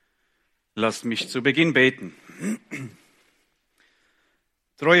Lasst mich zu Beginn beten.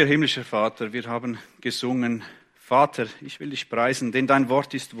 Treuer himmlischer Vater, wir haben gesungen, Vater, ich will dich preisen, denn dein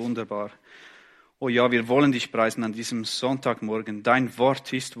Wort ist wunderbar. Oh ja, wir wollen dich preisen an diesem Sonntagmorgen. Dein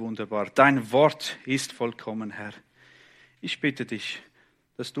Wort ist wunderbar, dein Wort ist vollkommen, Herr. Ich bitte dich,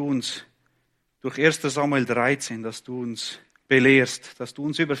 dass du uns durch 1. Samuel 13, dass du uns belehrst, dass du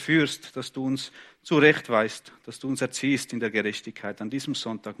uns überführst, dass du uns zurechtweist, dass du uns erziehst in der Gerechtigkeit an diesem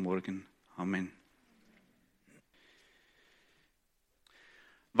Sonntagmorgen. Amen.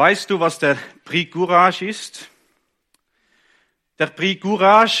 Weißt du, was der Prix Courage ist? Der Prix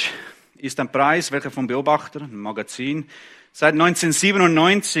Courage ist ein Preis, welcher vom Beobachter, ein Magazin, seit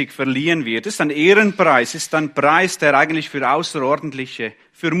 1997 verliehen wird. Es ist ein Ehrenpreis, es ist ein Preis, der eigentlich für außerordentliche,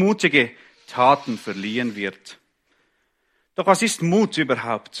 für mutige Taten verliehen wird. Doch was ist Mut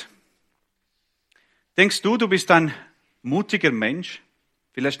überhaupt? Denkst du, du bist ein mutiger Mensch?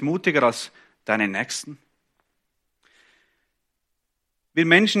 Vielleicht mutiger als deine Nächsten? Wir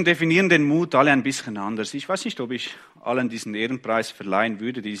Menschen definieren den Mut alle ein bisschen anders. Ich weiß nicht, ob ich allen diesen Ehrenpreis verleihen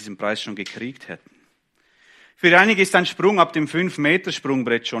würde, die diesen Preis schon gekriegt hätten. Für einige ist ein Sprung ab dem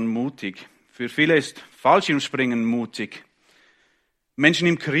 5-Meter-Sprungbrett schon mutig. Für viele ist Fallschirmspringen mutig. Menschen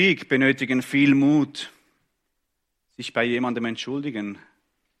im Krieg benötigen viel Mut. Sich bei jemandem entschuldigen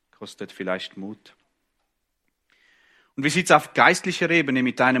kostet vielleicht Mut. Und wie sieht es auf geistlicher Ebene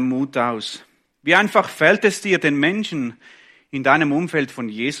mit deinem Mut aus? Wie einfach fällt es dir, den Menschen in deinem Umfeld von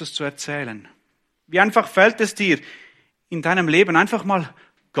Jesus zu erzählen? Wie einfach fällt es dir, in deinem Leben einfach mal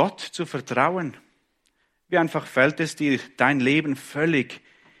Gott zu vertrauen? Wie einfach fällt es dir, dein Leben völlig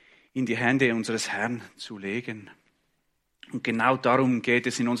in die Hände unseres Herrn zu legen? Und genau darum geht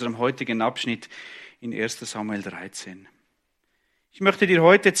es in unserem heutigen Abschnitt in 1. Samuel 13. Ich möchte dir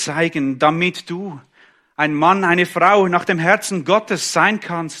heute zeigen, damit du ein Mann, eine Frau nach dem Herzen Gottes sein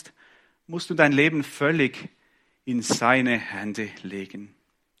kannst, musst du dein Leben völlig in seine Hände legen.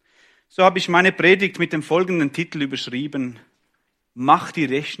 So habe ich meine Predigt mit dem folgenden Titel überschrieben: Mach die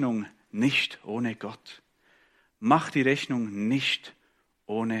Rechnung nicht ohne Gott. Mach die Rechnung nicht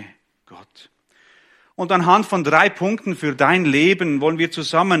ohne Gott. Und anhand von 3 Punkten für dein Leben wollen wir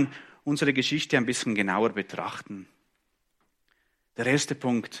zusammen unsere Geschichte ein bisschen genauer betrachten. Der erste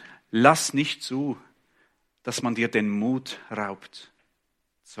Punkt: Lass nicht zu, dass man dir den Mut raubt.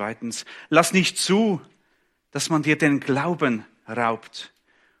 Zweitens: Lass nicht zu, dass man dir den Glauben raubt.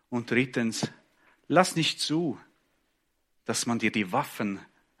 Und drittens: Lass nicht zu, dass man dir die Waffen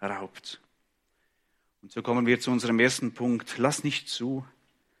raubt. Und so kommen wir zu unserem ersten Punkt: Lass nicht zu,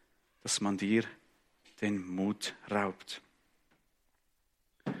 dass man dir den Mut raubt.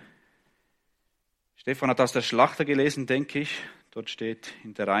 Stefan hat aus der Schlachter gelesen, denke ich. Dort steht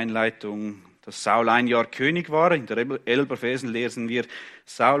in der Einleitung, dass Saul 1 Jahr König war. In der Elberfelsen lesen wir,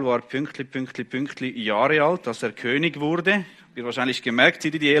 Saul war pünktli Jahre alt, als er König wurde. Wird wahrscheinlich gemerkt,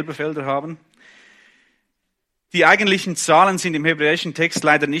 die Elberfelder haben. Die eigentlichen Zahlen sind im hebräischen Text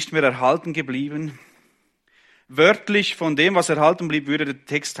leider nicht mehr erhalten geblieben. Wörtlich von dem, was erhalten blieb, würde der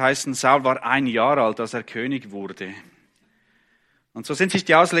Text heißen, Saul war 1 Jahr alt, als er König wurde. Und so sind sich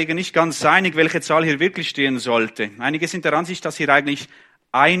die Ausleger nicht ganz einig, welche Zahl hier wirklich stehen sollte. Einige sind der Ansicht, dass hier eigentlich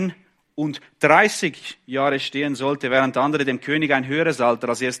 31 Jahre stehen sollte, während andere dem König ein höheres Alter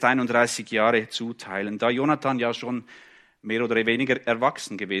als erst 31 Jahre zuteilen, da Jonathan ja schon mehr oder weniger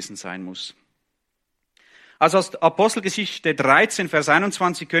erwachsen gewesen sein muss. Also aus Apostelgeschichte 13, Vers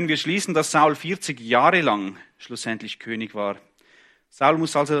 21 können wir schließen, dass Saul 40 Jahre lang schlussendlich König war. Saul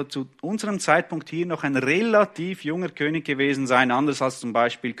muss also zu unserem Zeitpunkt hier noch ein relativ junger König gewesen sein, anders als zum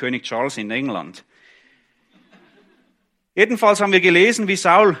Beispiel König Charles in England. Jedenfalls haben wir gelesen, wie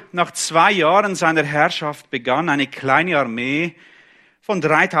Saul nach 2 Jahren seiner Herrschaft begann, eine kleine Armee von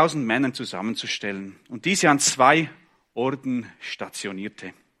 3000 Männern zusammenzustellen und diese an 2 Orten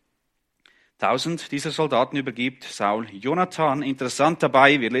stationierte. 1000 dieser Soldaten übergibt Saul Jonathan. Interessant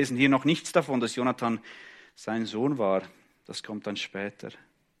dabei, wir lesen hier noch nichts davon, dass Jonathan sein Sohn war. Das kommt dann später.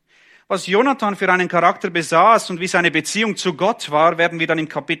 Was Jonathan für einen Charakter besaß und wie seine Beziehung zu Gott war, werden wir dann im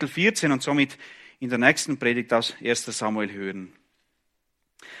Kapitel 14 und somit in der nächsten Predigt aus 1. Samuel hören.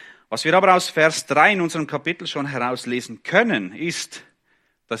 Was wir aber aus Vers 3 in unserem Kapitel schon herauslesen können, ist,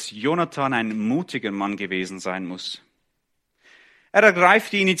 dass Jonathan ein mutiger Mann gewesen sein muss. Er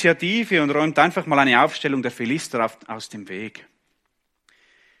ergreift die Initiative und räumt einfach mal eine Aufstellung der Philister aus dem Weg.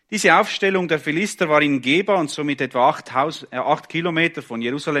 Diese Aufstellung der Philister war in Geba und somit etwa 8 Kilometer von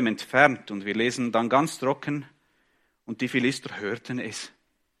Jerusalem entfernt. Und wir lesen dann ganz trocken, und die Philister hörten es.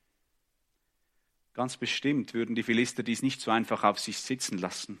 Ganz bestimmt würden die Philister dies nicht so einfach auf sich sitzen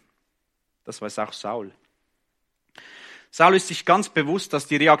lassen. Das weiß auch Saul. Saul ist sich ganz bewusst, dass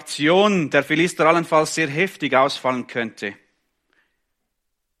die Reaktion der Philister allenfalls sehr heftig ausfallen könnte.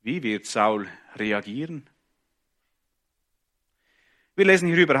 Wie wird Saul reagieren? Wir lesen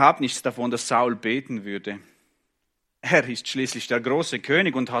hier überhaupt nichts davon, dass Saul beten würde. Er ist schließlich der große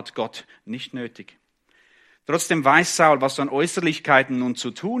König und hat Gott nicht nötig. Trotzdem weiß Saul, was an Äußerlichkeiten nun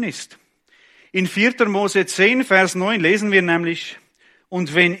zu tun ist. In 4. Mose 10, Vers 9 lesen wir nämlich: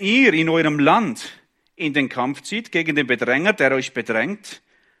 Und wenn ihr in eurem Land in den Kampf zieht gegen den Bedränger, der euch bedrängt,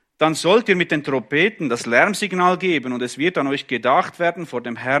 dann sollt ihr mit den Trompeten das Lärmsignal geben und es wird an euch gedacht werden vor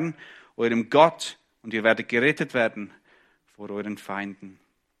dem Herrn, eurem Gott, und ihr werdet gerettet werden vor euren Feinden.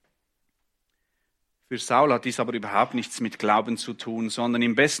 Für Saul hat dies aber überhaupt nichts mit Glauben zu tun, sondern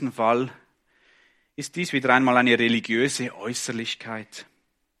im besten Fall ist dies wieder einmal eine religiöse Äußerlichkeit.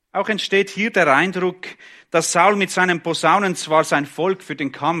 Auch entsteht hier der Eindruck, dass Saul mit seinen Posaunen zwar sein Volk für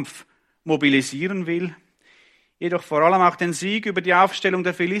den Kampf mobilisieren will, jedoch vor allem auch den Sieg über die Aufstellung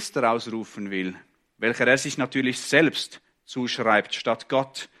der Philister ausrufen will, welcher er sich natürlich selbst zuschreibt, statt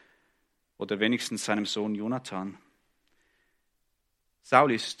Gott oder wenigstens seinem Sohn Jonathan.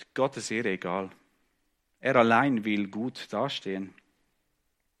 Saul ist Gottes Ehre egal. Er allein will gut dastehen.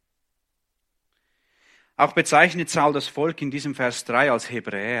 Auch bezeichnet Saul das Volk in diesem Vers 3 als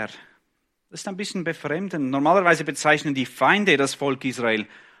Hebräer. Das ist ein bisschen befremdend. Normalerweise bezeichnen die Feinde das Volk Israel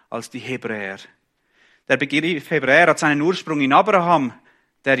als die Hebräer. Der Begriff Hebräer hat seinen Ursprung in Abraham,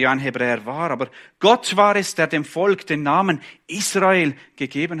 der ja ein Hebräer war. Aber Gott war es, der dem Volk den Namen Israel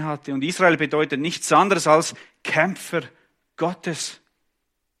gegeben hatte. Und Israel bedeutet nichts anderes als Kämpfer Gottes.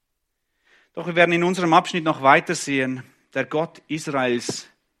 Doch wir werden in unserem Abschnitt noch weiter sehen, der Gott Israels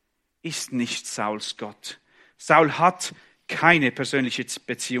ist nicht Sauls Gott. Saul hat keine persönliche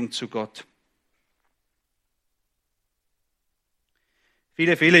Beziehung zu Gott.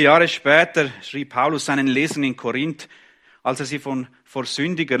 Viele Jahre später schrieb Paulus seinen Lesern in Korinth, als er sie vor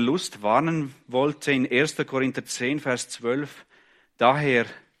sündiger Lust warnen wollte, in 1. Korinther 10, Vers 12, daher,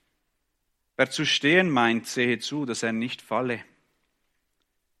 wer zu stehen meint, sehe zu, dass er nicht falle.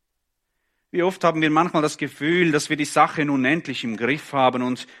 Wie oft haben wir manchmal das Gefühl, dass wir die Sache nun endlich im Griff haben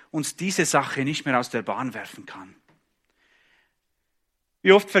und uns diese Sache nicht mehr aus der Bahn werfen kann.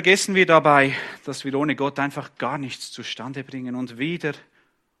 Wie oft vergessen wir dabei, dass wir ohne Gott einfach gar nichts zustande bringen und wieder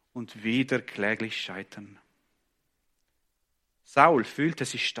kläglich scheitern. Saul fühlte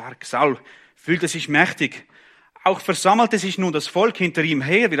sich stark, Saul fühlte sich mächtig. Auch versammelte sich nun das Volk hinter ihm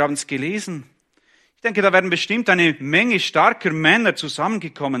her, wir haben es gelesen. Ich denke, da werden bestimmt eine Menge starker Männer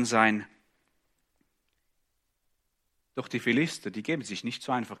zusammengekommen sein. Doch die Philister, die geben sich nicht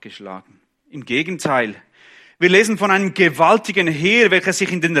so einfach geschlagen. Im Gegenteil. Wir lesen von einem gewaltigen Heer, welches sich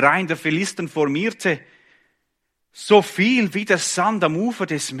in den Reihen der Philistern formierte. So viel wie der Sand am Ufer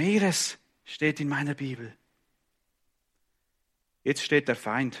des Meeres, steht in meiner Bibel. Jetzt steht der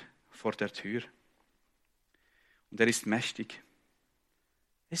Feind vor der Tür. Und er ist mächtig.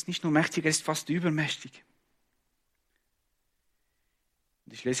 Er ist nicht nur mächtig, er ist fast übermächtig.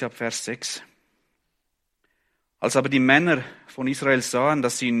 Und ich lese ab Vers 6. Als aber die Männer von Israel sahen,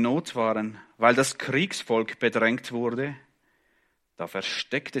 dass sie in Not waren, weil das Kriegsvolk bedrängt wurde, da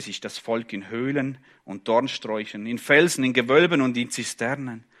versteckte sich das Volk in Höhlen und Dornsträuchern, in Felsen, in Gewölben und in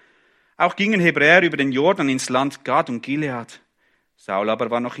Zisternen. Auch gingen Hebräer über den Jordan ins Land Gad und Gilead. Saul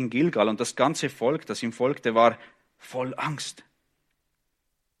aber war noch in Gilgal und das ganze Volk, das ihm folgte, war voll Angst.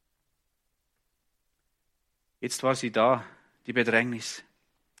 Jetzt war sie da, die Bedrängnis.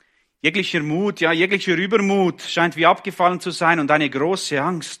 Jeglicher Mut, ja jeglicher Übermut scheint wie abgefallen zu sein und eine große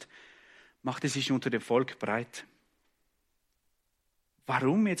Angst machte sich unter dem Volk breit.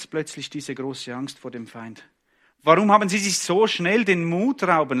 Warum jetzt plötzlich diese große Angst vor dem Feind? Warum haben sie sich so schnell den Mut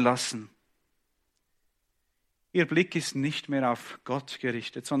rauben lassen? Ihr Blick ist nicht mehr auf Gott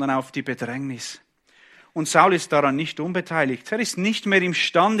gerichtet, sondern auf die Bedrängnis. Und Saul ist daran nicht unbeteiligt. Er ist nicht mehr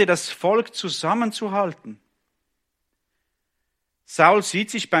imstande, das Volk zusammenzuhalten. Saul sieht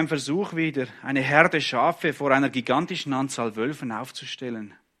sich beim Versuch wieder, eine Herde Schafe vor einer gigantischen Anzahl Wölfen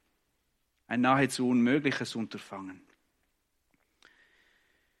aufzustellen. Ein nahezu unmögliches Unterfangen.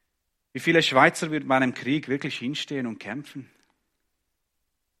 Wie viele Schweizer würden bei einem Krieg wirklich hinstehen und kämpfen?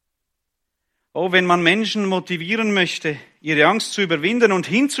 Oh, wenn man Menschen motivieren möchte, ihre Angst zu überwinden und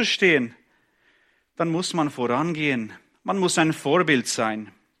hinzustehen, dann muss man vorangehen. Man muss ein Vorbild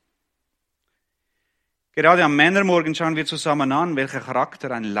sein. Gerade am Männermorgen schauen wir zusammen an, welcher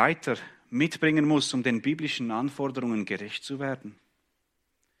Charakter ein Leiter mitbringen muss, um den biblischen Anforderungen gerecht zu werden.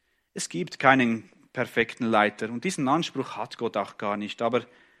 Es gibt keinen perfekten Leiter und diesen Anspruch hat Gott auch gar nicht. Aber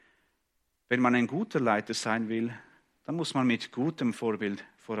wenn man ein guter Leiter sein will, dann muss man mit gutem Vorbild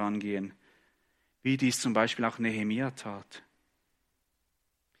vorangehen. wie dies zum Beispiel auch Nehemia tat.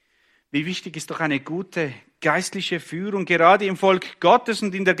 Wie wichtig ist doch eine gute geistliche Führung, gerade im Volk Gottes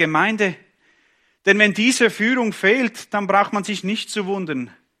und in der Gemeinde. Denn wenn diese Führung fehlt, dann braucht man sich nicht zu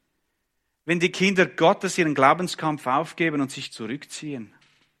wundern, wenn die Kinder Gottes ihren Glaubenskampf aufgeben und sich zurückziehen.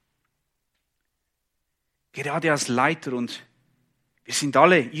 Gerade als Leiter, und wir sind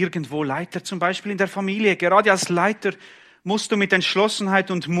alle irgendwo Leiter, zum Beispiel in der Familie, gerade als Leiter musst du mit Entschlossenheit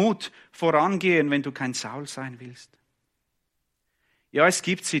und Mut vorangehen, wenn du kein Saul sein willst. Ja, es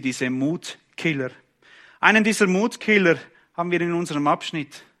gibt sie, diese Mutkiller. Einen dieser Mutkiller haben wir in unserem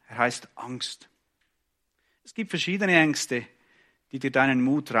Abschnitt. Er heißt Angst. Es gibt verschiedene Ängste, die dir deinen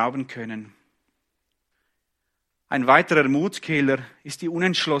Mut rauben können. Ein weiterer Mutkiller ist die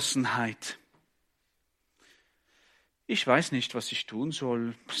Unentschlossenheit. Ich weiß nicht, was ich tun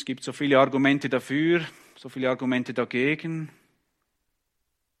soll. Es gibt so viele Argumente dafür, so viele Argumente dagegen.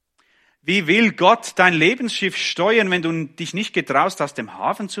 Wie will Gott dein Lebensschiff steuern, wenn du dich nicht getraust, aus dem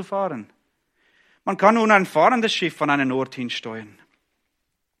Hafen zu fahren? Man kann nur ein fahrendes Schiff an einen Ort hinsteuern.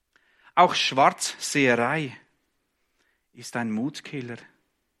 Auch Schwarzseherei ist ein Mutkiller.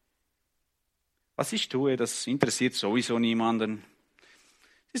 Was ich tue, das interessiert sowieso niemanden.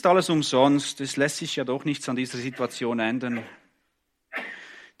 Es ist alles umsonst, es lässt sich ja doch nichts an dieser Situation ändern.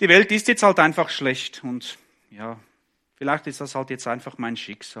 Die Welt ist jetzt halt einfach schlecht und ja, vielleicht ist das halt jetzt einfach mein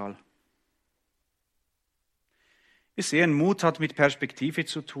Schicksal. Wir sehen, Mut hat mit Perspektive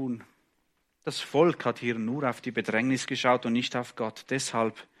zu tun. Das Volk hat hier nur auf die Bedrängnis geschaut und nicht auf Gott.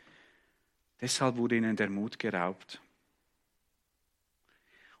 Deshalb wurde ihnen der Mut geraubt.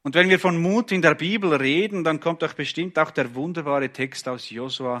 Und wenn wir von Mut in der Bibel reden, dann kommt doch bestimmt auch der wunderbare Text aus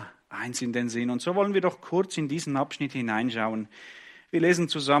Josua 1 in den Sinn. Und so wollen wir doch kurz in diesen Abschnitt hineinschauen. Wir lesen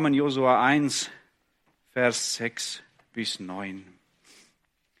zusammen Josua 1, Vers 6 bis 9.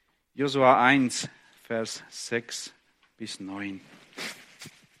 Josua 1, Vers 6 bis 9.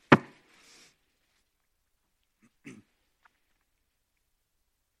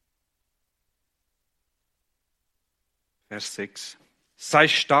 Vers 6. Sei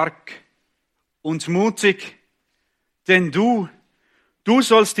stark und mutig, denn du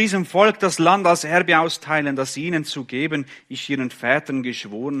sollst diesem Volk das Land als Erbe austeilen, das ihnen zu geben, ich ihren Vätern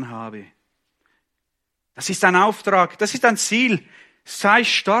geschworen habe. Das ist ein Auftrag, das ist ein Ziel. Sei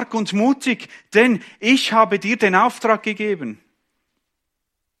stark und mutig, denn ich habe dir den Auftrag gegeben.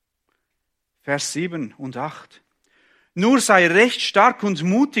 Vers 7 und 8. Nur sei recht stark und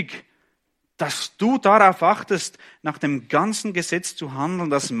mutig, dass du darauf achtest, nach dem ganzen Gesetz zu handeln,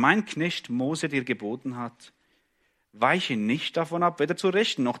 das mein Knecht Mose dir geboten hat. Weiche nicht davon ab, weder zur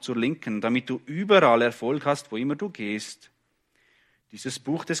Rechten noch zur Linken, damit du überall Erfolg hast, wo immer du gehst. Dieses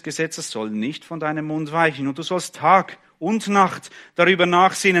Buch des Gesetzes soll nicht von deinem Mund weichen, und du sollst Tag und Nacht darüber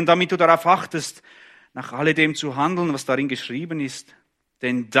nachsinnen, damit du darauf achtest, nach alledem zu handeln, was darin geschrieben ist.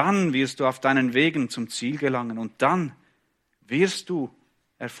 Denn dann wirst du auf deinen Wegen zum Ziel gelangen, und dann wirst du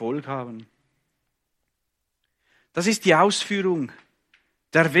Erfolg haben. Das ist die Ausführung,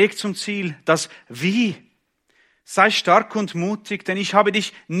 der Weg zum Ziel, das Wie. Sei stark und mutig, denn ich habe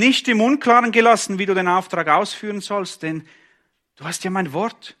dich nicht im Unklaren gelassen, wie du den Auftrag ausführen sollst, denn du hast ja mein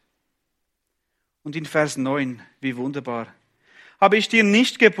Wort. Und in Vers 9, wie wunderbar. Habe ich dir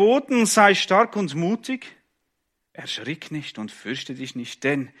nicht geboten, sei stark und mutig? Erschrick nicht und fürchte dich nicht,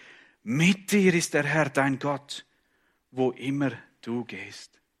 denn mit dir ist der Herr, dein Gott, wo immer du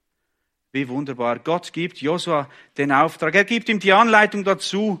gehst. Wie wunderbar. Gott gibt Josua den Auftrag. Er gibt ihm die Anleitung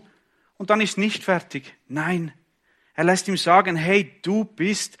dazu. Und dann ist nicht fertig. Nein. Er lässt ihm sagen, hey, du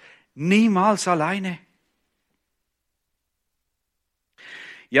bist niemals alleine.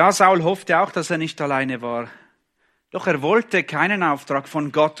 Ja, Saul hoffte auch, dass er nicht alleine war. Doch er wollte keinen Auftrag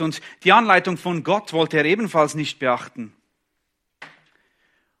von Gott und die Anleitung von Gott wollte er ebenfalls nicht beachten.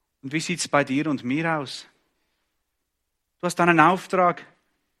 Und wie sieht's bei dir und mir aus? Du hast einen Auftrag.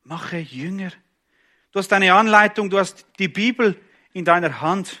 Mache Jünger. Du hast eine Anleitung, du hast die Bibel in deiner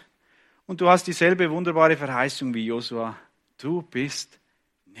Hand und du hast dieselbe wunderbare Verheißung wie Josua. Du bist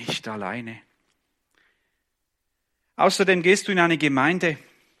nicht alleine. Außerdem gehst du in eine Gemeinde.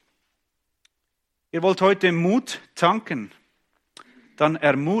 Ihr wollt heute Mut tanken. Dann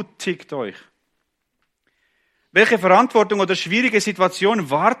ermutigt euch. Welche Verantwortung oder schwierige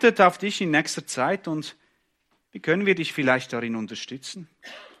Situation wartet auf dich in nächster Zeit und wie können wir dich vielleicht darin unterstützen?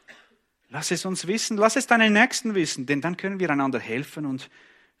 Lass es uns wissen, lass es deinen Nächsten wissen, denn dann können wir einander helfen und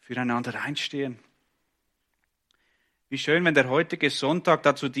füreinander einstehen. Wie schön, wenn der heutige Sonntag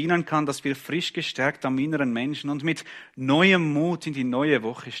dazu dienen kann, dass wir frisch gestärkt am inneren Menschen und mit neuem Mut in die neue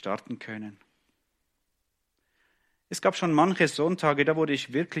Woche starten können. Es gab schon manche Sonntage, da wurde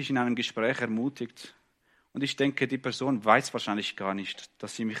ich wirklich in einem Gespräch ermutigt. Und ich denke, die Person weiß wahrscheinlich gar nicht,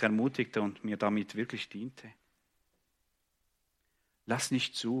 dass sie mich ermutigte und mir damit wirklich diente. Lass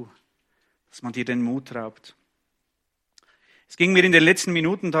nicht zu, dass man dir den Mut raubt. Es ging mir in den letzten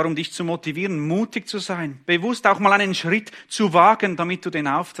Minuten darum, dich zu motivieren, mutig zu sein, bewusst auch mal einen Schritt zu wagen, damit du deinen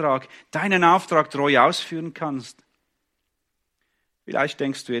Auftrag treu ausführen kannst. Vielleicht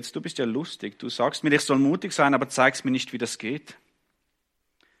denkst du jetzt, du bist ja lustig, du sagst mir, ich soll mutig sein, aber zeigst mir nicht, wie das geht.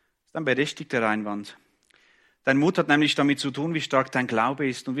 Das ist ein berechtigter Einwand. Dein Mut hat nämlich damit zu tun, wie stark dein Glaube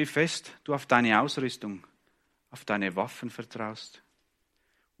ist und wie fest du auf deine Ausrüstung, auf deine Waffen vertraust.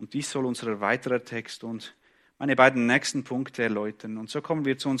 Und dies soll unser weiterer Text und meine beiden nächsten Punkte erläutern. Und so kommen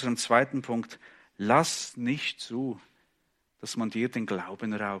wir zu unserem zweiten Punkt. Lass nicht zu, dass man dir den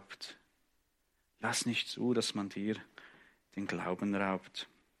Glauben raubt. Lass nicht zu, dass man dir den Glauben raubt.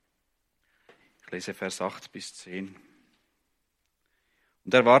 Ich lese Vers 8 bis 10.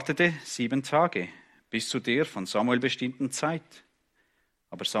 Und er wartete 7 Tage, bis zu der von Samuel bestimmten Zeit.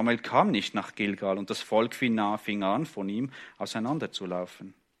 Aber Samuel kam nicht nach Gilgal und das Volk fing an, von ihm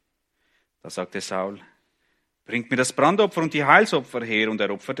auseinanderzulaufen. Da sagte Saul, bringt mir das Brandopfer und die Heilsopfer her, und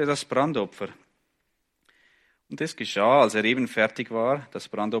er opferte das Brandopfer. Und es geschah, als er eben fertig war, das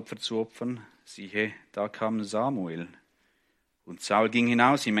Brandopfer zu opfern, siehe, da kam Samuel. Und Saul ging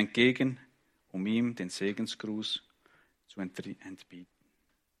hinaus ihm entgegen, um ihm den Segensgruß zu entbieten.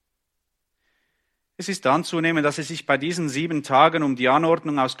 Es ist anzunehmen, dass es sich bei diesen 7 Tagen um die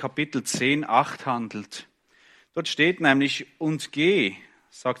Anordnung aus Kapitel 10, 8 handelt. Dort steht nämlich, und geh,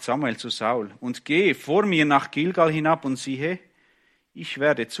 sagt Samuel zu Saul, und geh vor mir nach Gilgal hinab und siehe, ich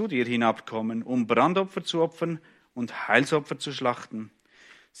werde zu dir hinabkommen, um Brandopfer zu opfern und Heilsopfer zu schlachten.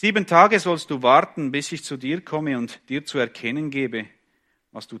 7 Tage sollst du warten, bis ich zu dir komme und dir zu erkennen gebe,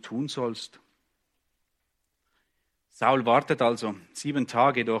 was du tun sollst. Saul wartet also 7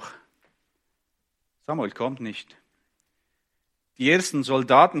 Tage, doch Samuel kommt nicht. Die ersten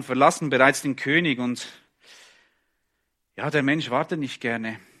Soldaten verlassen bereits den König und ja, der Mensch wartet nicht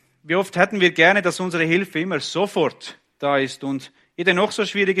gerne. Wie oft hätten wir gerne, dass unsere Hilfe immer sofort da ist und jede noch so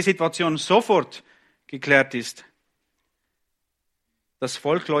schwierige Situation sofort geklärt ist. Das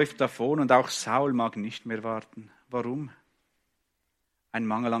Volk läuft davon und auch Saul mag nicht mehr warten. Warum? Ein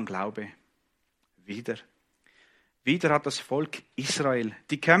Mangel an Glaube. Wieder hat das Volk Israel,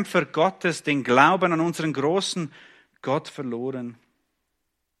 die Kämpfer Gottes, den Glauben an unseren großen Gott verloren.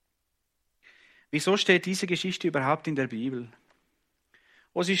 Wieso steht diese Geschichte überhaupt in der Bibel?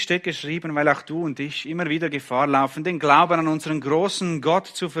 Oh, sie steht geschrieben, weil auch du und ich immer wieder Gefahr laufen, den Glauben an unseren großen Gott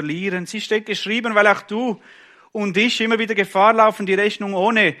zu verlieren. Sie steht geschrieben, weil auch du und ich immer wieder Gefahr laufen, die Rechnung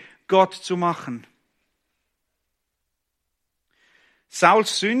ohne Gott zu machen.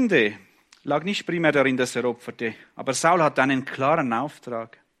 Sauls Sünde lag nicht primär darin, dass er opferte, aber Saul hatte einen klaren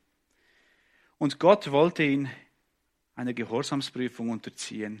Auftrag. Und Gott wollte ihn einer Gehorsamsprüfung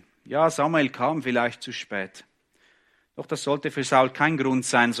unterziehen. Ja, Samuel kam vielleicht zu spät. Doch das sollte für Saul kein Grund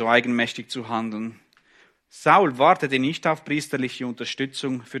sein, so eigenmächtig zu handeln. Saul wartete nicht auf priesterliche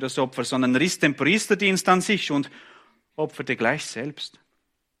Unterstützung für das Opfer, sondern riss den Priesterdienst an sich und opferte gleich selbst.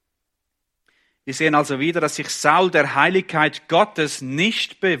 Wir sehen also wieder, dass sich Saul der Heiligkeit Gottes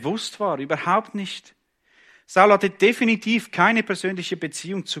nicht bewusst war, überhaupt nicht. Saul hatte definitiv keine persönliche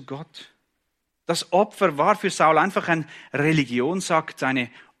Beziehung zu Gott. Das Opfer war für Saul einfach ein Religionsakt, eine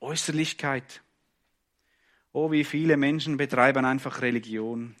Äußerlichkeit. Oh, wie viele Menschen betreiben einfach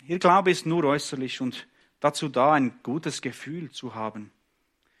Religion. Ihr Glaube ist nur äußerlich und dazu da, ein gutes Gefühl zu haben.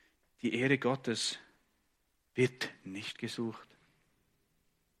 Die Ehre Gottes wird nicht gesucht.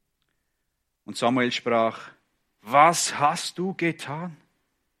 Und Samuel sprach, was hast du getan?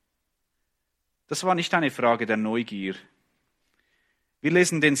 Das war nicht eine Frage der Neugier. Wir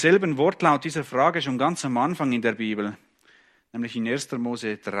lesen denselben Wortlaut dieser Frage schon ganz am Anfang in der Bibel, nämlich in 1.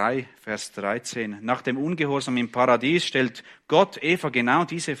 Mose 3, Vers 13. Nach dem Ungehorsam im Paradies stellt Gott Eva genau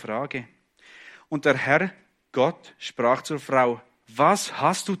diese Frage. Und der Herr Gott sprach zur Frau, was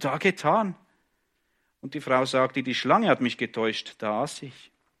hast du da getan? Und die Frau sagte, die Schlange hat mich getäuscht, da aß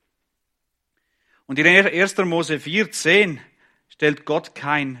ich. Und in 1. Mose 4,10 stellt Gott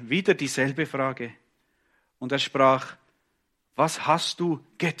Kain wieder dieselbe Frage. Und er sprach, was hast du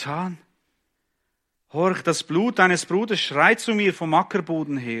getan? Horch, das Blut deines Bruders schreit zu mir vom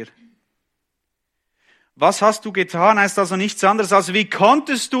Ackerboden her. Was hast du getan, heißt also nichts anderes als, wie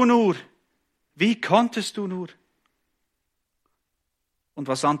konntest du nur? Wie konntest du nur? Und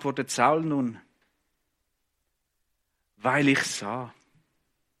was antwortet Saul nun? Weil ich sah.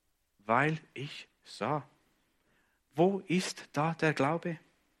 Weil ich sah. Wo ist da der Glaube?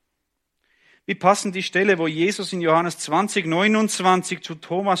 Wie passend die Stelle, wo Jesus in Johannes 20:29 zu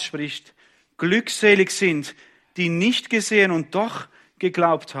Thomas spricht. Glückselig sind, die nicht gesehen und doch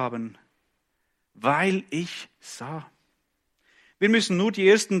geglaubt haben, weil ich sah. Wir müssen nur die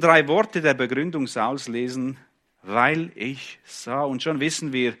ersten 3 Worte der Begründung Sauls lesen, weil ich sah. Und schon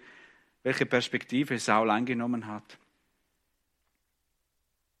wissen wir, welche Perspektive Saul eingenommen hat.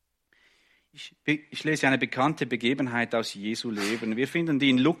 Ich lese eine bekannte Begebenheit aus Jesu Leben. Wir finden die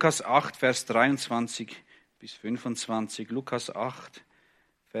in Lukas 8, Vers 23 bis 25. Lukas 8,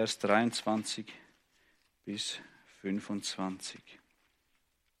 Vers 23 bis 25.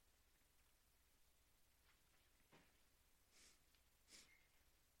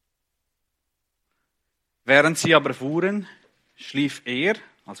 Während sie aber fuhren, schlief er,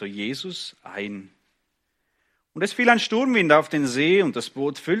 also Jesus, ein. Und es fiel ein Sturmwind auf den See und das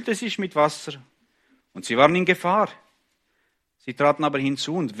Boot füllte sich mit Wasser und sie waren in Gefahr. Sie traten aber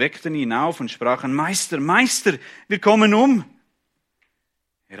hinzu und weckten ihn auf und sprachen, Meister, Meister, wir kommen um.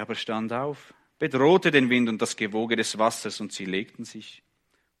 Er aber stand auf, bedrohte den Wind und das Gewoge des Wassers und sie legten sich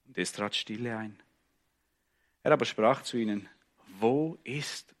und es trat Stille ein. Er aber sprach zu ihnen, wo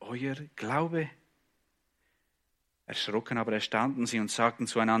ist euer Glaube? Erschrocken aber erstaunten sie und sagten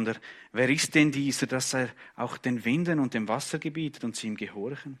zueinander, wer ist denn dieser, dass er auch den Winden und dem Wasser gebietet und sie ihm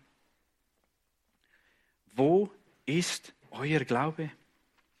gehorchen? Wo ist euer Glaube?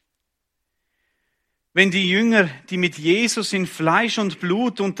 Wenn die Jünger, die mit Jesus in Fleisch und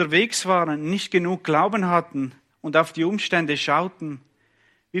Blut unterwegs waren, nicht genug Glauben hatten und auf die Umstände schauten,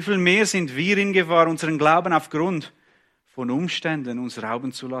 wie viel mehr sind wir in Gefahr, unseren Glauben aufgrund von Umständen uns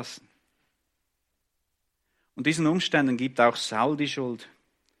rauben zu lassen? Und diesen Umständen gibt auch Saul die Schuld.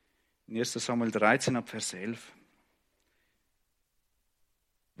 In 1. Samuel 13 ab Vers 11.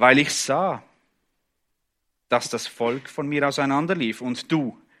 Weil ich sah, dass das Volk von mir auseinanderlief und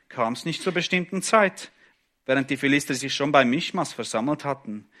du kamst nicht zur bestimmten Zeit, während die Philister sich schon bei Michmas versammelt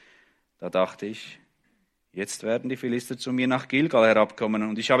hatten. Da dachte ich, jetzt werden die Philister zu mir nach Gilgal herabkommen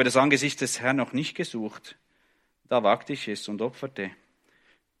und ich habe das Angesicht des Herrn noch nicht gesucht. Da wagte ich es und opferte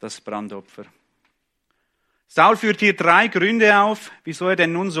das Brandopfer. Saul führt hier 3 Gründe auf, wieso er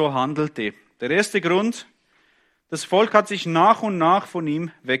denn nun so handelte. Der erste Grund, das Volk hat sich nach und nach von ihm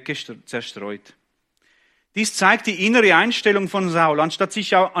zerstreut. Dies zeigt die innere Einstellung von Saul. Anstatt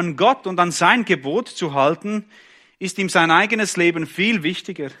sich auch an Gott und an sein Gebot zu halten, ist ihm sein eigenes Leben viel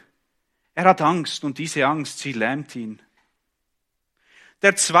wichtiger. Er hat Angst und diese Angst, sie lähmt ihn.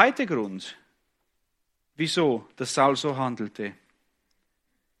 Der zweite Grund, wieso das Saul so handelte.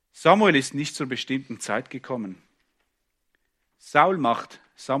 Samuel ist nicht zur bestimmten Zeit gekommen. Saul macht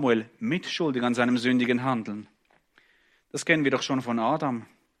Samuel mitschuldig an seinem sündigen Handeln. Das kennen wir doch schon von Adam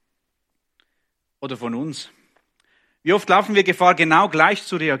oder von uns. Wie oft laufen wir Gefahr, genau gleich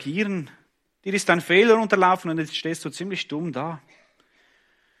zu reagieren? Dir ist ein Fehler unterlaufen und jetzt stehst du ziemlich dumm da.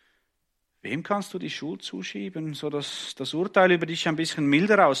 Wem kannst du die Schuld zuschieben, sodass das Urteil über dich ein bisschen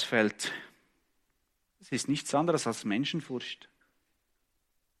milder ausfällt? Es ist nichts anderes als Menschenfurcht.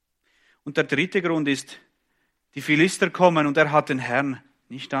 Und der dritte Grund ist, die Philister kommen und er hat den Herrn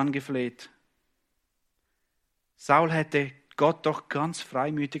nicht angefleht. Saul hätte Gott doch ganz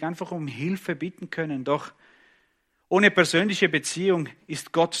freimütig einfach um Hilfe bitten können, doch ohne persönliche Beziehung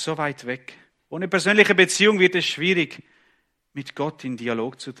ist Gott so weit weg. Ohne persönliche Beziehung wird es schwierig, mit Gott in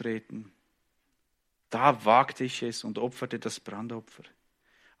Dialog zu treten. Da wagte ich es und opferte das Brandopfer.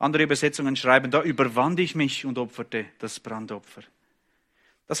 Andere Übersetzungen schreiben, da überwand ich mich und opferte das Brandopfer.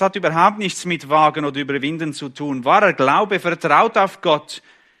 Das hat überhaupt nichts mit Wagen oder Überwinden zu tun. Wahrer Glaube vertraut auf Gott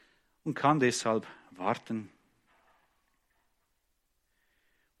und kann deshalb warten.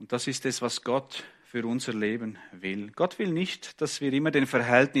 Und das ist es, was Gott für unser Leben will. Gott will nicht, dass wir immer den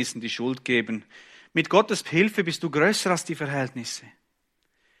Verhältnissen die Schuld geben. Mit Gottes Hilfe bist du größer als die Verhältnisse.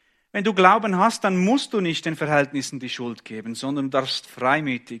 Wenn du Glauben hast, dann musst du nicht den Verhältnissen die Schuld geben, sondern du darfst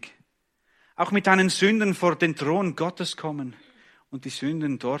freimütig, auch mit deinen Sünden vor den Thron Gottes kommen und die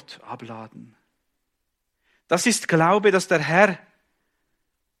Sünden dort abladen. Das ist Glaube, dass der Herr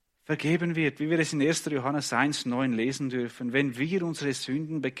vergeben wird, wie wir es in 1. Johannes 1,9 lesen dürfen. Wenn wir unsere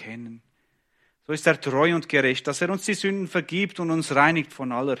Sünden bekennen, so ist er treu und gerecht, dass er uns die Sünden vergibt und uns reinigt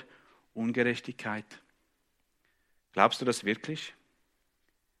von aller Ungerechtigkeit. Glaubst du das wirklich?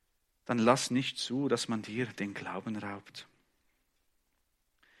 Dann lass nicht zu, dass man dir den Glauben raubt.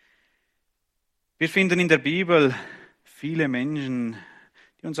 Wir finden in der Bibel viele Menschen,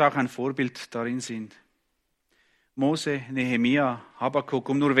 die uns auch ein Vorbild darin sind. Mose, Nehemia, Habakuk,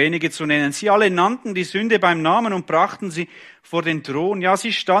 um nur wenige zu nennen. Sie alle nannten die Sünde beim Namen und brachten sie vor den Thron. Ja,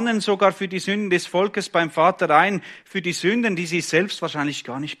 sie standen sogar für die Sünden des Volkes beim Vater ein, für die Sünden, die sie selbst wahrscheinlich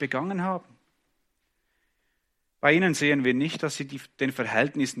gar nicht begangen haben. Bei ihnen sehen wir nicht, dass sie den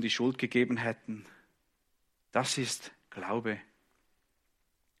Verhältnissen die Schuld gegeben hätten. Das ist Glaube.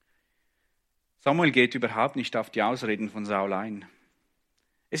 Samuel geht überhaupt nicht auf die Ausreden von Saul ein.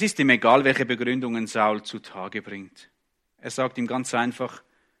 Es ist ihm egal, welche Begründungen Saul zutage bringt. Er sagt ihm ganz einfach,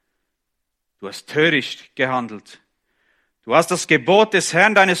 du hast töricht gehandelt. Du hast das Gebot des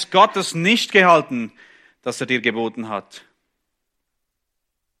Herrn, deines Gottes, nicht gehalten, das er dir geboten hat.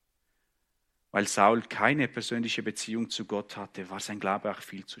 Weil Saul keine persönliche Beziehung zu Gott hatte, war sein Glaube auch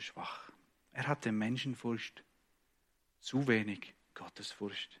viel zu schwach. Er hatte Menschenfurcht, zu wenig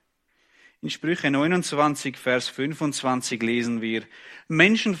Gottesfurcht. In Sprüche 29, Vers 25 lesen wir,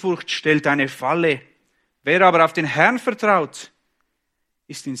 Menschenfurcht stellt eine Falle. Wer aber auf den Herrn vertraut,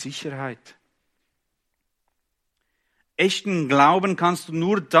 ist in Sicherheit. Echten Glauben kannst du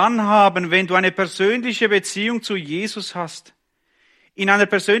nur dann haben, wenn du eine persönliche Beziehung zu Jesus hast. In einer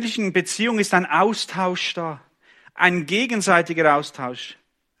persönlichen Beziehung ist ein Austausch da, ein gegenseitiger Austausch.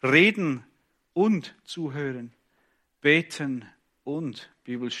 Reden und zuhören, beten und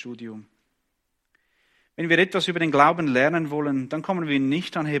Bibelstudium. Wenn wir etwas über den Glauben lernen wollen, dann kommen wir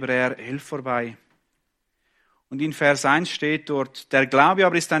nicht an Hebräer 11 vorbei. Und in Vers 1 steht dort, der Glaube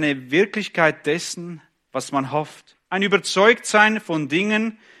aber ist eine Wirklichkeit dessen, was man hofft. Ein Überzeugtsein von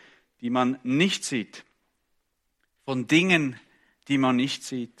Dingen, die man nicht sieht. Von Dingen, die man nicht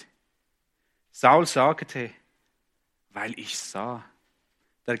sieht. Saul sagte, weil ich sah.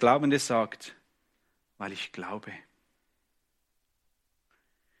 Der Glaubende sagt, weil ich glaube.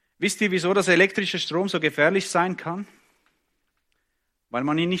 Wisst ihr, wieso das elektrische Strom so gefährlich sein kann? Weil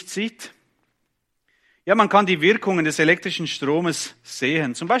man ihn nicht sieht. Ja, man kann die Wirkungen des elektrischen Stromes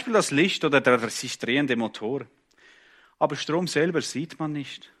sehen, zum Beispiel das Licht oder der sich drehende Motor. Aber Strom selber sieht man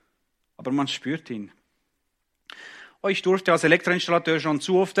nicht, aber man spürt ihn. Ich durfte als Elektroinstallateur schon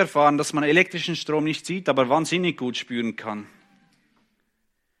zu oft erfahren, dass man elektrischen Strom nicht sieht, aber wahnsinnig gut spüren kann.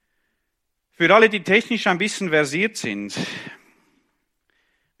 Für alle, die technisch ein bisschen versiert sind,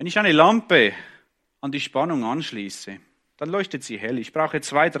 wenn ich eine Lampe an die Spannung anschließe, dann leuchtet sie hell. Ich brauche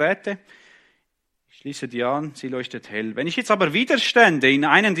 2 Drähte, ich schließe die an, sie leuchtet hell. Wenn ich jetzt aber Widerstände in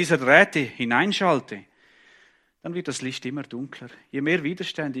einen dieser Drähte hineinschalte, dann wird das Licht immer dunkler. Je mehr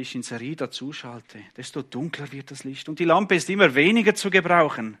Widerstände ich in Serie dazu schalte, desto dunkler wird das Licht. Und die Lampe ist immer weniger zu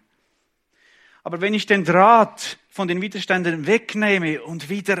gebrauchen. Aber wenn ich den Draht von den Widerständen wegnehme und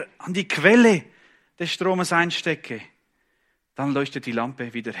wieder an die Quelle des Stromes einstecke, dann leuchtet die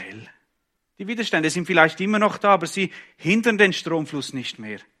Lampe wieder hell. Die Widerstände sind vielleicht immer noch da, aber sie hindern den Stromfluss nicht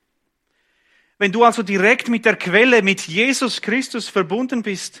mehr. Wenn du also direkt mit der Quelle, mit Jesus Christus verbunden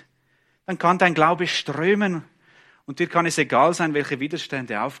bist, dann kann dein Glaube strömen und dir kann es egal sein, welche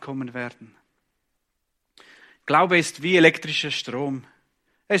Widerstände aufkommen werden. Glaube ist wie elektrischer Strom.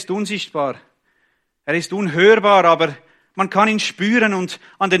 Er ist unsichtbar, er ist unhörbar, aber man kann ihn spüren und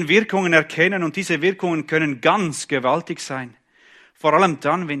an den Wirkungen erkennen und diese Wirkungen können ganz gewaltig sein. Vor allem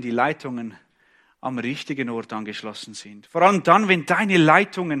dann, wenn die Leitungen am richtigen Ort angeschlossen sind. Vor allem dann, wenn deine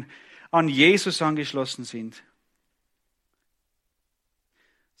Leitungen an Jesus angeschlossen sind.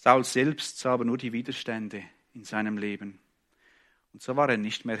 Saul selbst sah aber nur die Widerstände in seinem Leben. Und so war er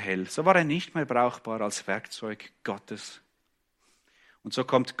nicht mehr hell, so war er nicht mehr brauchbar als Werkzeug Gottes. Und so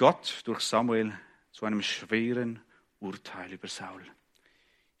kommt Gott durch Samuel zu einem schweren Urteil über Saul.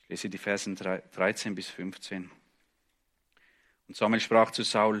 Ich lese die Versen 13 bis 15. Und Samuel sprach zu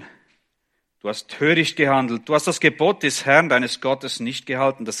Saul, du hast töricht gehandelt, du hast das Gebot des Herrn, deines Gottes, nicht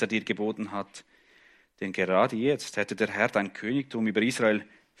gehalten, das er dir geboten hat. Denn gerade jetzt hätte der Herr dein Königtum über Israel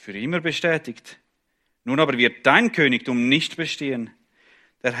für immer bestätigt. Nun aber wird dein Königtum nicht bestehen.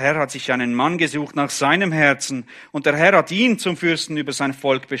 Der Herr hat sich einen Mann gesucht nach seinem Herzen, und der Herr hat ihn zum Fürsten über sein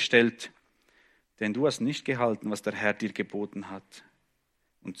Volk bestellt. Denn du hast nicht gehalten, was der Herr dir geboten hat.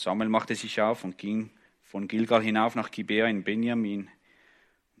 Und Samuel machte sich auf und ging von Gilgal hinauf nach Gibea in Benjamin.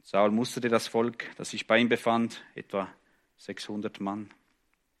 Und Saul musterte das Volk, das sich bei ihm befand, etwa 600 Mann.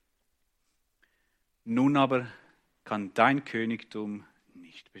 Nun aber kann dein Königtum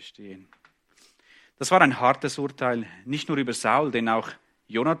nicht bestehen. Das war ein hartes Urteil, nicht nur über Saul, denn auch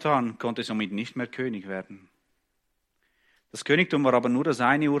Jonathan konnte somit nicht mehr König werden. Das Königtum war aber nur das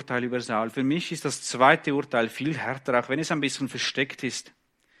eine Urteil über Saul. Für mich ist das zweite Urteil viel härter, auch wenn es ein bisschen versteckt ist.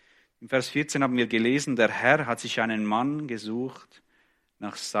 Im Vers 14 haben wir gelesen, der Herr hat sich einen Mann gesucht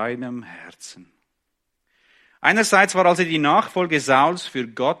nach seinem Herzen. Einerseits war also die Nachfolge Sauls für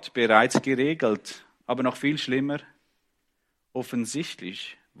Gott bereits geregelt, aber noch viel schlimmer,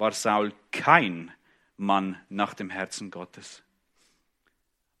 offensichtlich war Saul kein Mann nach dem Herzen Gottes.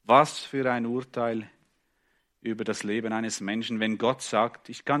 Was für ein Urteil über das Leben eines Menschen, wenn Gott sagt,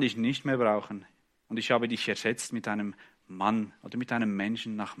 ich kann dich nicht mehr brauchen und ich habe dich ersetzt mit einem Mann oder mit einem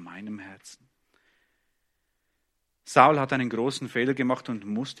Menschen nach meinem Herzen. Saul hat einen großen Fehler gemacht und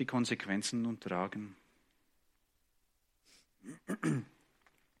muss die Konsequenzen nun tragen.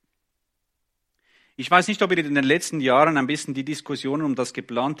 Ich weiß nicht, ob ihr in den letzten Jahren ein bisschen die Diskussionen um das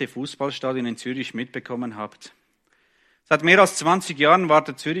geplante Fußballstadion in Zürich mitbekommen habt. Seit mehr als 20 Jahren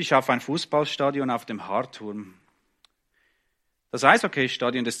wartet Zürich auf ein Fußballstadion auf dem Haarturm. Das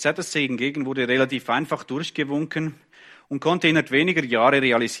Eishockeystadion des ZSC hingegen wurde relativ einfach durchgewunken und konnte innerhalb weniger Jahre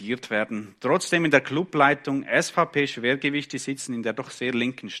realisiert werden. Trotzdem in der Clubleitung SVP-Schwergewichte sitzen in der doch sehr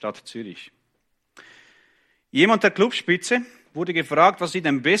linken Stadt Zürich. Jemand der Clubspitze wurde gefragt, was sie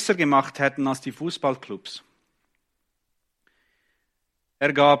denn besser gemacht hätten als die Fußballclubs.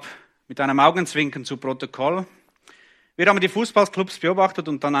 Er gab mit einem Augenzwinkern zu Protokoll: Wir haben die Fußballclubs beobachtet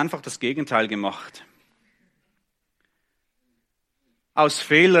und dann einfach das Gegenteil gemacht. Aus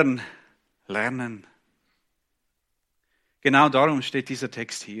Fehlern lernen. Genau darum steht dieser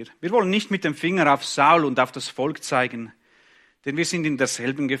Text hier. Wir wollen nicht mit dem Finger auf Saul und auf das Volk zeigen, denn wir sind in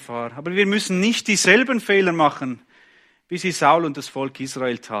derselben Gefahr. Aber wir müssen nicht dieselben Fehler machen, wie sie Saul und das Volk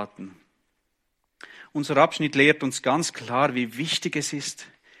Israel taten. Unser Abschnitt lehrt uns ganz klar, wie wichtig es ist,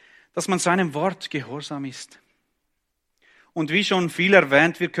 dass man seinem Wort gehorsam ist. Und wie schon viel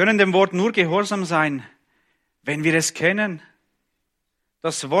erwähnt, wir können dem Wort nur gehorsam sein, wenn wir es kennen.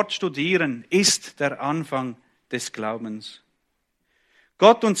 Das Wort studieren ist der Anfang des Glaubens.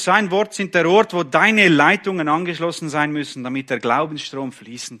 Gott und sein Wort sind der Ort, wo deine Leitungen angeschlossen sein müssen, damit der Glaubensstrom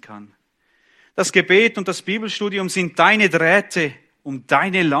fließen kann. Das Gebet und das Bibelstudium sind deine Drähte, um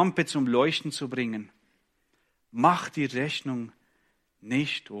deine Lampe zum Leuchten zu bringen. Mach die Rechnung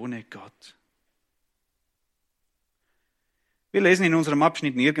nicht ohne Gott. Wir lesen in unserem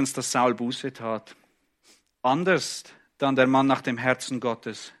Abschnitt nirgends, dass Saul Buße tat. Anders dann der Mann nach dem Herzen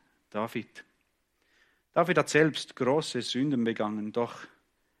Gottes, David. David hat selbst große Sünden begangen, doch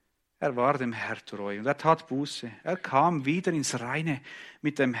er war dem Herrn treu und er tat Buße. Er kam wieder ins Reine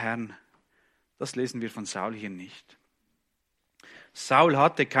mit dem Herrn. Das lesen wir von Saul hier nicht. Saul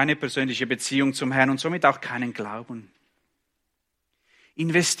hatte keine persönliche Beziehung zum Herrn und somit auch keinen Glauben.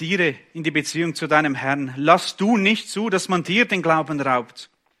 Investiere in die Beziehung zu deinem Herrn. Lass du nicht zu, dass man dir den Glauben raubt.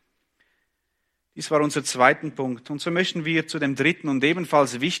 Dies war unser zweiter Punkt. Und so möchten wir zu dem dritten und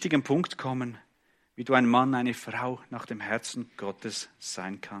ebenfalls wichtigen Punkt kommen, wie du ein Mann, eine Frau nach dem Herzen Gottes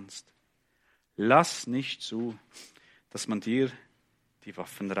sein kannst. Lass nicht zu, dass man dir die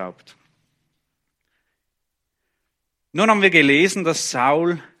Waffen raubt. Nun haben wir gelesen, dass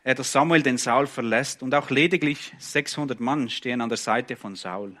Samuel den Saul verlässt und auch lediglich 600 Mann stehen an der Seite von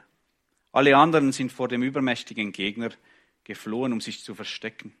Saul. Alle anderen sind vor dem übermächtigen Gegner geflohen, um sich zu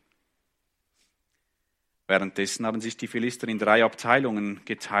verstecken. Währenddessen haben sich die Philister in 3 Abteilungen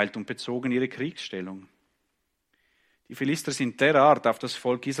geteilt und bezogen ihre Kriegsstellung. Die Philister sind derart auf das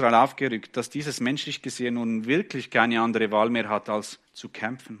Volk Israel aufgerückt, dass dieses menschlich gesehen nun wirklich keine andere Wahl mehr hat, als zu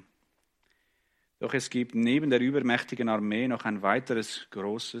kämpfen. Doch es gibt neben der übermächtigen Armee noch ein weiteres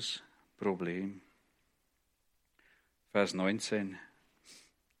großes Problem. Vers 19.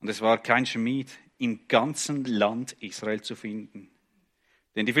 Und es war kein Schmied im ganzen Land Israel zu finden.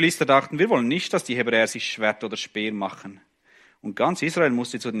 Denn die Philister dachten, wir wollen nicht, dass die Hebräer sich Schwert oder Speer machen. Und ganz Israel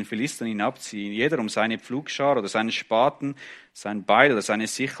musste zu den Philistern hinabziehen, jeder um seine Pflugschar oder seinen Spaten, sein Beil oder seine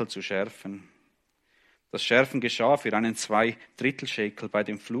Sichel zu schärfen. Das Schärfen geschah für einen 2/3 Schekel bei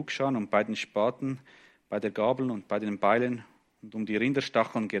den Pflugscharen und bei den Spaten, bei der Gabel und bei den Beilen und um die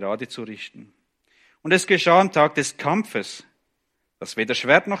Rinderstacheln gerade zu richten. Und es geschah am Tag des Kampfes, dass weder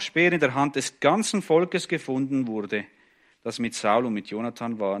Schwert noch Speer in der Hand des ganzen Volkes gefunden wurde, das mit Saul und mit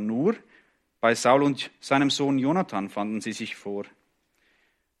Jonathan war. Nur bei Saul und seinem Sohn Jonathan fanden sie sich vor.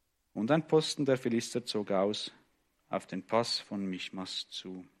 Und ein Posten der Philister zog aus auf den Pass von Michmas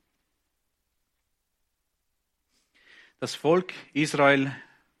zu. Das Volk Israel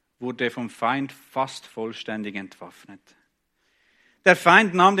wurde vom Feind fast vollständig entwaffnet. Der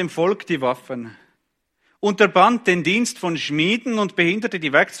Feind nahm dem Volk die Waffen, unterband den Dienst von Schmieden und behinderte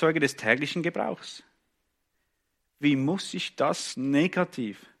die Werkzeuge des täglichen Gebrauchs. Wie muss sich das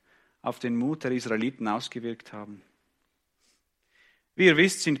negativ auf den Mut der Israeliten ausgewirkt haben? Wie ihr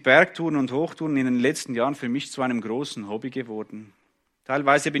wisst, sind Bergtouren und Hochtouren in den letzten Jahren für mich zu einem großen Hobby geworden.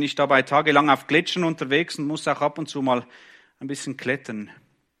 Teilweise bin ich dabei tagelang auf Gletschern unterwegs und muss auch ab und zu mal ein bisschen klettern.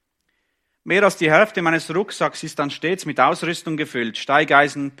 Mehr als die Hälfte meines Rucksacks ist dann stets mit Ausrüstung gefüllt.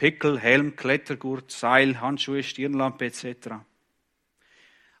 Steigeisen, Pickel, Helm, Klettergurt, Seil, Handschuhe, Stirnlampe etc.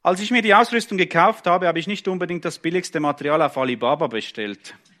 Als ich mir die Ausrüstung gekauft habe, habe ich nicht unbedingt das billigste Material auf Alibaba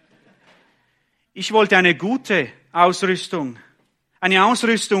bestellt. Ich wollte eine gute Ausrüstung. Eine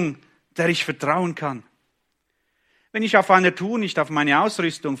Ausrüstung, der ich vertrauen kann. Wenn ich auf eine Tour nicht auf meine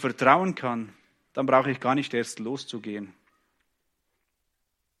Ausrüstung vertrauen kann, dann brauche ich gar nicht erst loszugehen.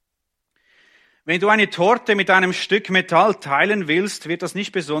 Wenn du eine Torte mit einem Stück Metall teilen willst, wird das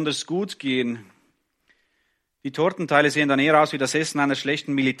nicht besonders gut gehen. Die Tortenteile sehen dann eher aus wie das Essen einer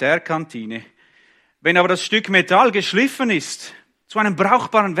schlechten Militärkantine. Wenn aber das Stück Metall geschliffen ist, zu einem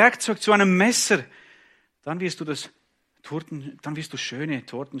brauchbaren Werkzeug, zu einem Messer, dann wirst du schöne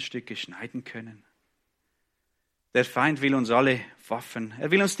Tortenstücke schneiden können. Der Feind will uns alle Waffen.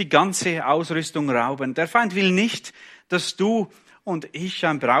 Er will uns die ganze Ausrüstung rauben. Der Feind will nicht, dass du und ich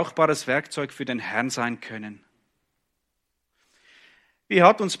ein brauchbares Werkzeug für den Herrn sein können. Wie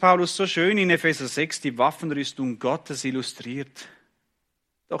hat uns Paulus so schön in Epheser 6 die Waffenrüstung Gottes illustriert?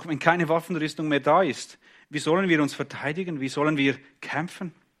 Doch wenn keine Waffenrüstung mehr da ist, wie sollen wir uns verteidigen? Wie sollen wir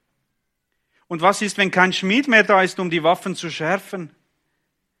kämpfen? Und was ist, wenn kein Schmied mehr da ist, um die Waffen zu schärfen?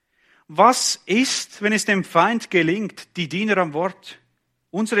 Was ist, wenn es dem Feind gelingt, die Diener am Wort,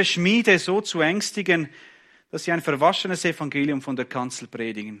 unsere Schmiede so zu ängstigen, dass sie ein verwaschenes Evangelium von der Kanzel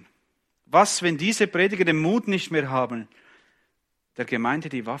predigen? Was, wenn diese Prediger den Mut nicht mehr haben, der Gemeinde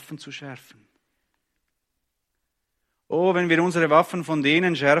die Waffen zu schärfen? Oh, wenn wir unsere Waffen von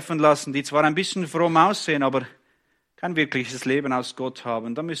denen schärfen lassen, die zwar ein bisschen fromm aussehen, aber kein wirkliches Leben aus Gott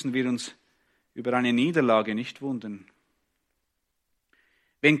haben, dann müssen wir uns über eine Niederlage nicht wundern.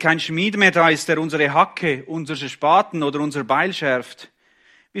 Wenn kein Schmied mehr da ist, der unsere Hacke, unsere Spaten oder unser Beil schärft,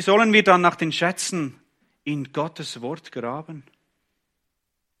 wie sollen wir dann nach den Schätzen in Gottes Wort graben?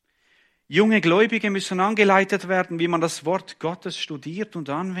 Junge Gläubige müssen angeleitet werden, wie man das Wort Gottes studiert und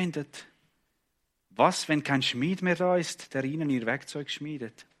anwendet. Was, wenn kein Schmied mehr da ist, der ihnen ihr Werkzeug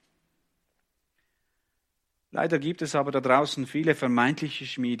schmiedet? Leider gibt es aber da draußen viele vermeintliche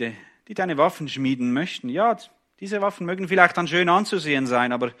Schmiede, die deine Waffen schmieden möchten. Ja, diese Waffen mögen vielleicht dann schön anzusehen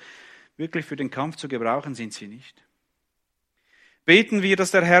sein, aber wirklich für den Kampf zu gebrauchen sind sie nicht. Beten wir,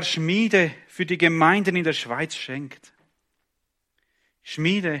 dass der Herr Schmiede für die Gemeinden in der Schweiz schenkt.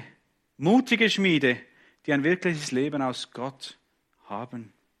 Schmiede, mutige Schmiede, die ein wirkliches Leben aus Gott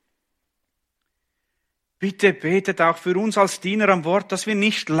haben. Bitte betet auch für uns als Diener am Wort, dass wir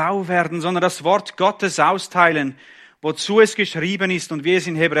nicht lau werden, sondern das Wort Gottes austeilen, wozu es geschrieben ist und wie es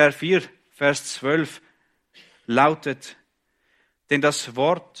in Hebräer 4, Vers 12 lautet. Denn das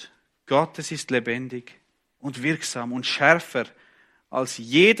Wort Gottes ist lebendig und wirksam und schärfer als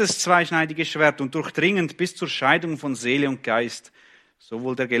jedes zweischneidige Schwert und durchdringend bis zur Scheidung von Seele und Geist,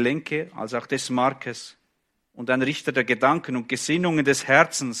 sowohl der Gelenke als auch des Markes, und ein Richter der Gedanken und Gesinnungen des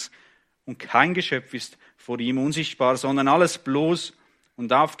Herzens. Und kein Geschöpf ist vor ihm unsichtbar, sondern alles bloß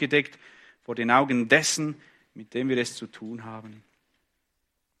und aufgedeckt vor den Augen dessen, mit dem wir es zu tun haben.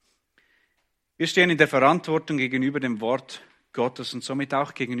 Wir stehen in der Verantwortung gegenüber dem Wort Gottes und somit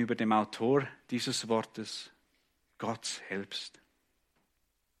auch gegenüber dem Autor dieses Wortes, Gott selbst.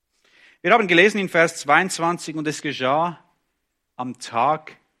 Wir haben gelesen in Vers 22, und es geschah am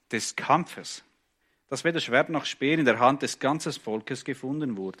Tag des Kampfes, dass weder Schwert noch Speer in der Hand des ganzen Volkes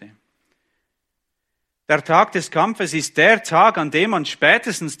gefunden wurde. Der Tag des Kampfes ist der Tag, an dem man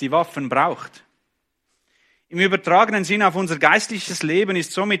spätestens die Waffen braucht. Im übertragenen Sinn auf unser geistliches Leben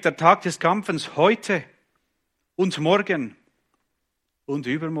ist somit der Tag des Kampfes heute und morgen und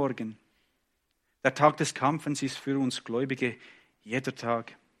übermorgen. Der Tag des Kampfes ist für uns Gläubige jeder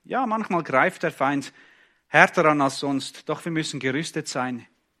Tag. Ja, manchmal greift der Feind härter an als sonst, doch wir müssen gerüstet sein,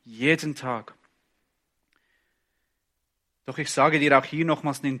 jeden Tag. Doch ich sage dir auch hier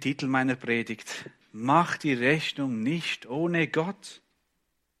nochmals den Titel meiner Predigt: Mach die Rechnung nicht ohne Gott.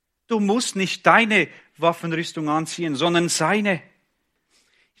 Du musst nicht deine Waffenrüstung anziehen, sondern seine.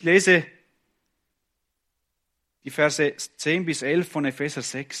 Ich lese die Verse 10 bis 11 von Epheser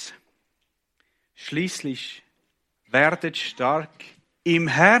 6. Schließlich werdet stark im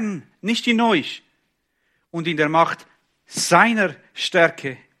Herrn, nicht in euch, und in der Macht seiner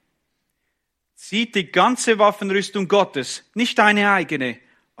Stärke. Zieht die ganze Waffenrüstung Gottes, nicht deine eigene,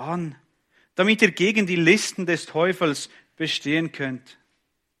 an, damit ihr gegen die Listen des Teufels bestehen könnt.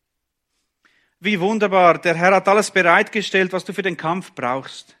 Wie wunderbar, der Herr hat alles bereitgestellt, was du für den Kampf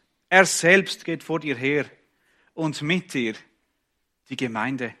brauchst. Er selbst geht vor dir her und mit dir die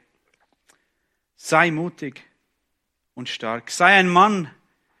Gemeinde. Sei mutig und stark. Sei ein Mann,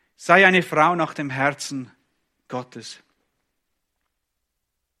 sei eine Frau nach dem Herzen Gottes.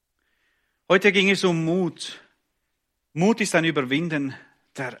 Heute ging es um Mut. Mut ist ein Überwinden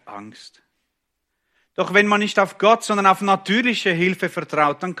der Angst. Doch wenn man nicht auf Gott, sondern auf natürliche Hilfe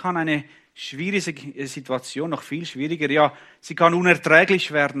vertraut, dann kann eine schwierige Situation noch viel schwieriger, ja, sie kann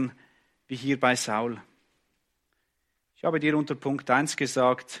unerträglich werden, wie hier bei Saul. Ich habe dir unter Punkt 1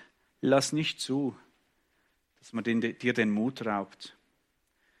 gesagt, Lass nicht zu, dass man dir den Mut raubt.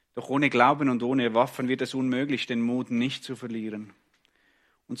 Doch ohne Glauben und ohne Waffen wird es unmöglich, den Mut nicht zu verlieren.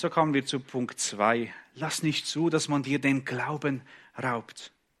 Und so kommen wir zu Punkt 2. Lass nicht zu, dass man dir den Glauben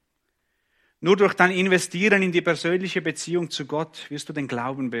raubt. Nur durch dein Investieren in die persönliche Beziehung zu Gott wirst du den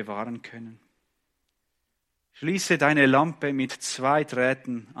Glauben bewahren können. Schließe deine Lampe mit 2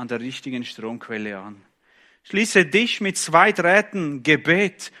 Drähten an der richtigen Stromquelle an. Schließe dich mit 2 Drähten,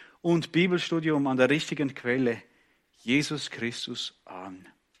 Gebet und Bibelstudium an der richtigen Quelle, Jesus Christus, an.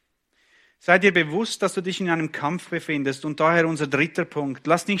 Sei dir bewusst, dass du dich in einem Kampf befindest und daher unser 3. Punkt.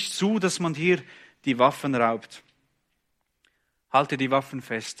 Lass nicht zu, dass man dir die Waffen raubt. Halte die Waffen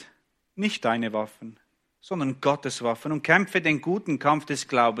fest. Nicht deine Waffen, sondern Gottes Waffen und kämpfe den guten Kampf des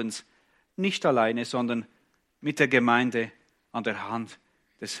Glaubens. Nicht alleine, sondern mit der Gemeinde an der Hand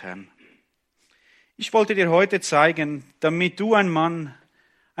des Herrn. Ich wollte dir heute zeigen, damit du ein Mann,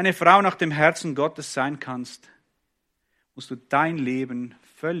 eine Frau nach dem Herzen Gottes sein kannst, musst du dein Leben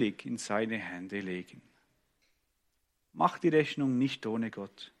völlig in seine Hände legen. Mach die Rechnung nicht ohne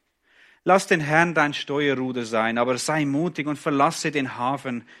Gott. Lass den Herrn dein Steuerruder sein, aber sei mutig und verlasse den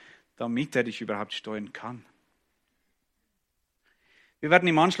Hafen, damit er dich überhaupt steuern kann. Wir werden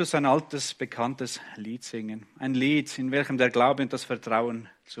im Anschluss ein altes, bekanntes Lied singen. Ein Lied, in welchem der Glaube und das Vertrauen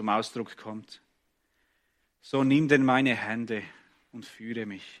zum Ausdruck kommt. So nimm denn meine Hände und führe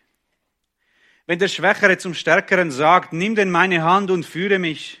mich. Wenn der Schwächere zum Stärkeren sagt, nimm denn meine Hand und führe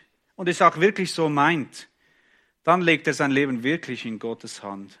mich, und es auch wirklich so meint, dann legt er sein Leben wirklich in Gottes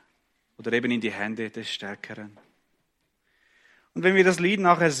Hand oder eben in die Hände des Stärkeren. Und wenn wir das Lied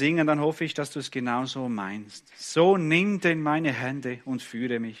nachher singen, dann hoffe ich, dass du es genauso meinst. So nimm denn meine Hände und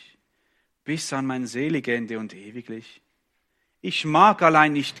führe mich bis an mein Seligende und ewiglich. Ich mag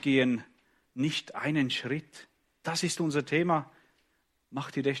allein nicht gehen, nicht einen Schritt. Das ist unser Thema.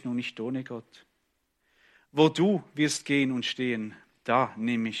 Mach die Rechnung nicht ohne Gott. Wo du wirst gehen und stehen, da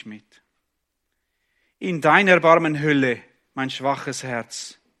nimm mich mit. In dein Erbarmen hülle mein schwaches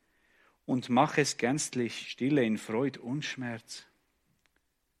Herz und mach es gänzlich stille in Freud und Schmerz.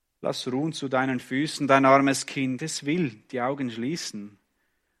 Lass ruhen zu deinen Füßen dein armes Kind, es will die Augen schließen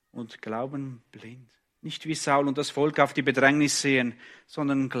und glauben blind. Nicht wie Saul und das Volk auf die Bedrängnis sehen,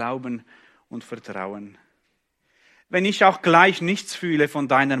 sondern glauben und vertrauen. Wenn ich auch gleich nichts fühle von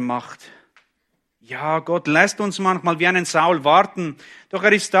deiner Macht, ja, Gott lässt uns manchmal wie einen Saul warten, doch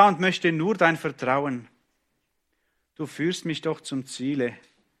er ist da und möchte nur dein Vertrauen. Du führst mich doch zum Ziele,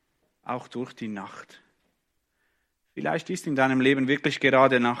 auch durch die Nacht. Vielleicht ist in deinem Leben wirklich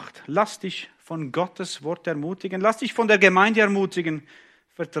gerade Nacht. Lass dich von Gottes Wort ermutigen, lass dich von der Gemeinde ermutigen.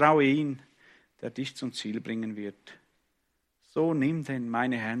 Vertraue ihn, der dich zum Ziel bringen wird. So nimm denn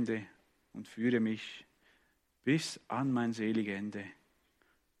meine Hände und führe mich bis an mein Seligende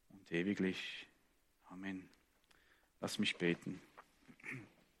und ewiglich. Amen. Lass mich beten.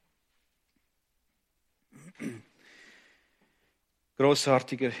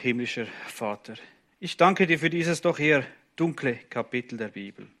 Großartiger himmlischer Vater, ich danke dir für dieses doch eher dunkle Kapitel der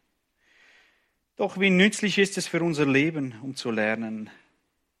Bibel. Doch wie nützlich ist es für unser Leben, um zu lernen.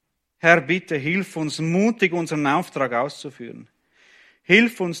 Herr, bitte hilf uns, mutig unseren Auftrag auszuführen.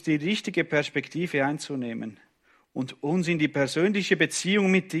 Hilf uns, die richtige Perspektive einzunehmen und uns in die persönliche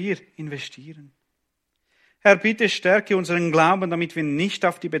Beziehung mit dir investieren. Herr, bitte stärke unseren Glauben, damit wir nicht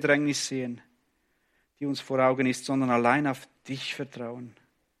auf die Bedrängnis sehen, die uns vor Augen ist, sondern allein auf dich vertrauen.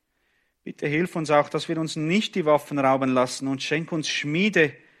 Bitte hilf uns auch, dass wir uns nicht die Waffen rauben lassen und schenk uns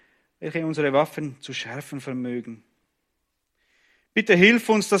Schmiede, welche unsere Waffen zu schärfen vermögen. Bitte hilf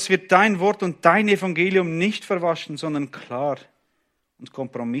uns, dass wir dein Wort und dein Evangelium nicht verwaschen, sondern klar und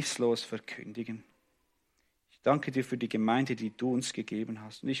kompromisslos verkündigen. Ich danke dir für die Gemeinde, die du uns gegeben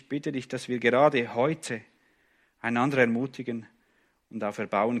hast. Und ich bitte dich, dass wir gerade heute einander ermutigen und auch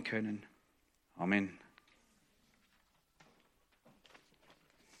erbauen können. Amen.